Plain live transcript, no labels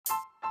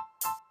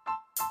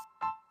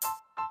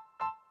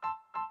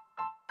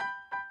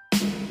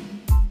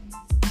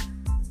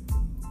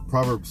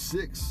Proverbs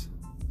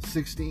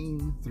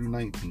 6:16 through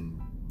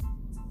 19.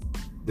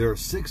 There are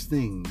 6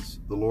 things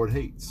the Lord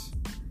hates.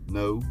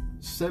 No,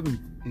 7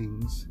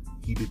 things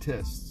he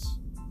detests.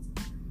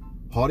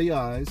 Haughty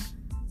eyes,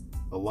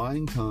 a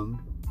lying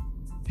tongue,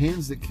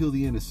 hands that kill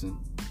the innocent,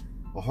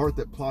 a heart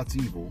that plots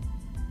evil,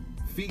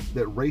 feet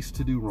that race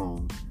to do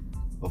wrong,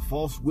 a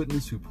false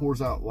witness who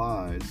pours out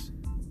lies,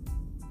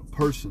 a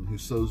person who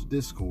sows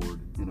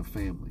discord in a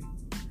family.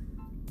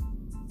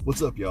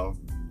 What's up, y'all?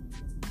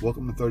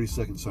 Welcome to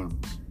 30-Second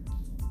Sermons.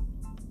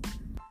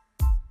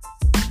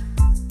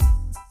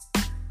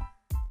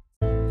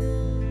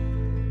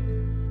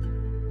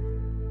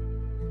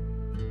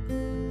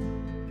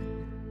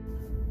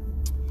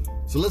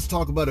 So let's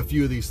talk about a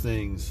few of these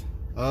things.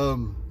 I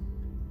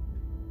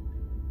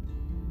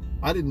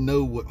didn't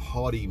know what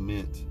haughty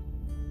meant.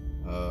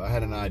 I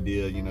had an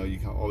idea, you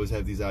can always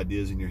have these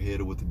ideas in your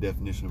head of what the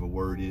definition of a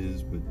word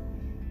is, but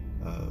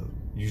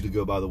usually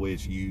go by the way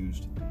it's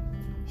used.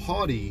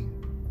 Haughty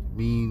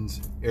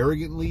means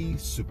arrogantly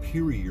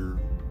superior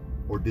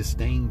or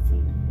disdainful,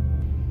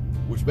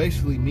 which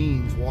basically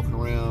means walking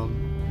around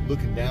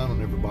looking down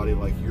on everybody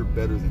like you're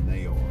better than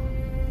they are.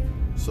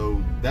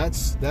 So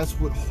that's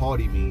what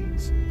haughty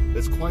means.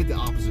 That's quite the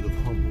opposite of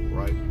humble,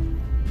 right?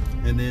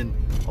 And then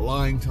a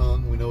lying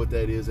tongue, we know what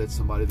that is. That's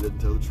somebody that doesn't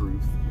tell the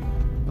truth.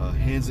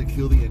 Hands that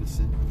kill the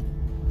innocent.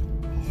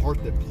 A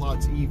heart that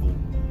plots evil.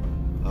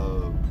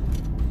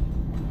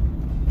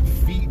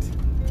 Feet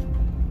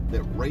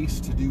that race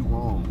to do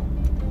wrong.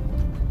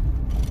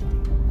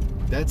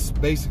 That's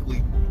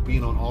basically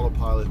being on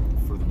autopilot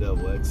for the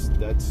devil.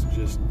 That's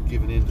just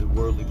giving in to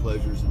worldly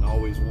pleasures and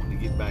always wanting to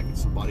get back at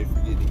somebody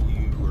for getting at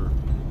you,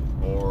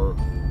 or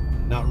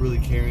not really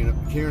caring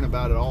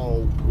about at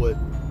all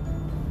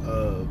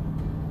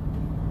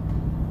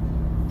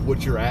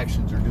what your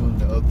actions are doing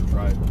to others,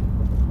 right?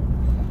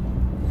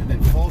 And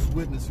then false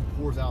witness who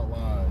pours out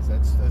lies.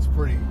 That's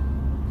pretty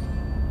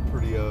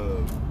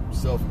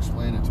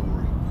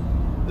self-explanatory.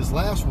 This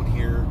last one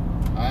here,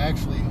 I've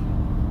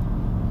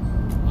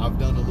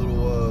done a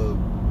little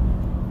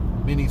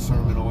mini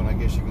sermon on, I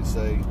guess you could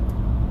say,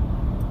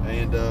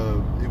 and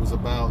it's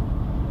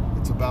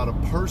about a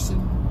person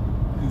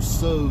who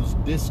sows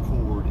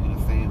discord in a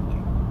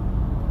family.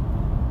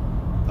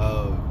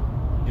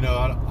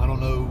 I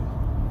don't know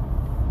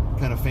what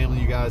kind of family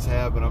you guys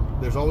have, but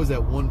there's always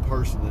that one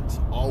person that's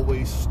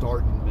always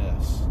starting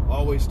mess.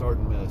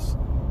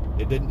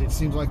 It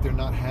seems like they're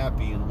not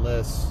happy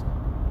unless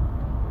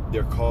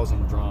they're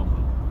causing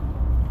drama,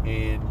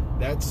 and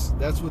that's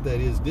what that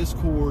is.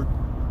 Discord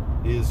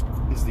is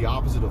the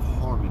opposite of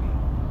harmony.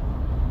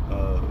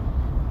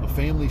 A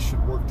family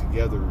should work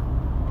together,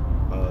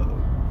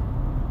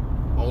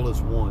 all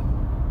as one.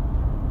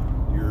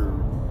 Your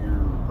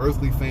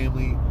earthly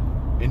family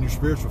and your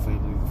spiritual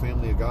family, the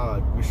family of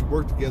God, we should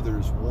work together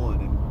as one.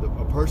 And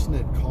a person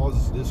that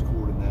causes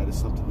discord in that is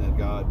something that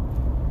God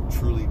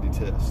truly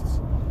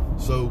detests.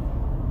 So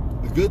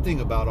the good thing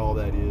about all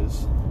that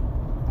is,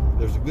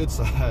 there's a good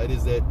side,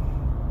 is that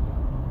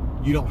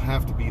you don't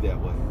have to be that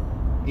way.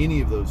 Any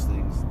of those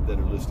things that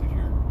are listed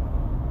here.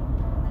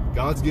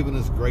 God's given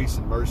us grace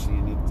and mercy,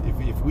 and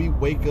if we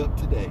wake up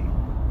today,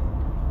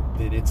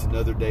 then it's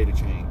another day to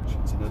change.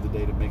 It's another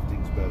day to make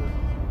things better.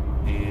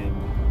 And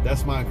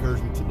that's my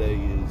encouragement today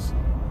is,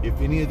 if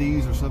any of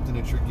these are something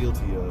that you're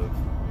guilty of,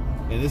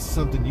 and this is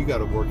something you got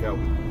to work out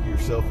with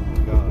yourself and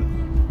with God,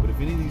 but if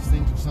any of these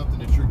things are something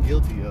that you're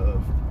guilty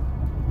of,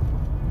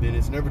 then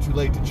it's never too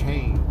late to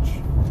change.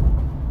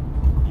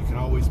 You can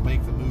always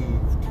make the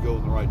move to go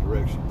in the right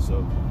direction.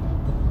 So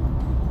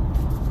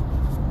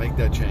make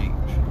that change.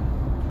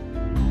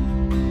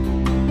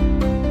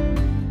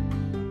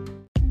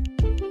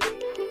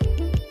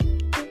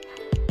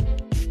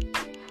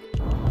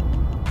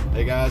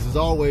 Hey guys, as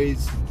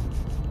always,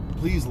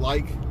 please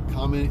like,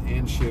 comment,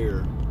 and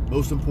share.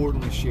 Most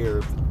importantly, share.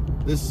 If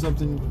this is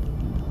something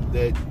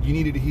that you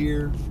needed to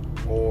hear,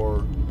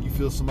 or you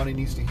feel somebody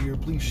needs to hear,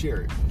 please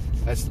share it.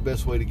 That's the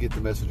best way to get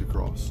the message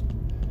across.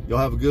 Y'all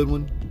have a good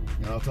one,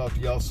 and I'll talk to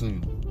y'all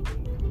soon.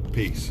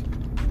 Peace.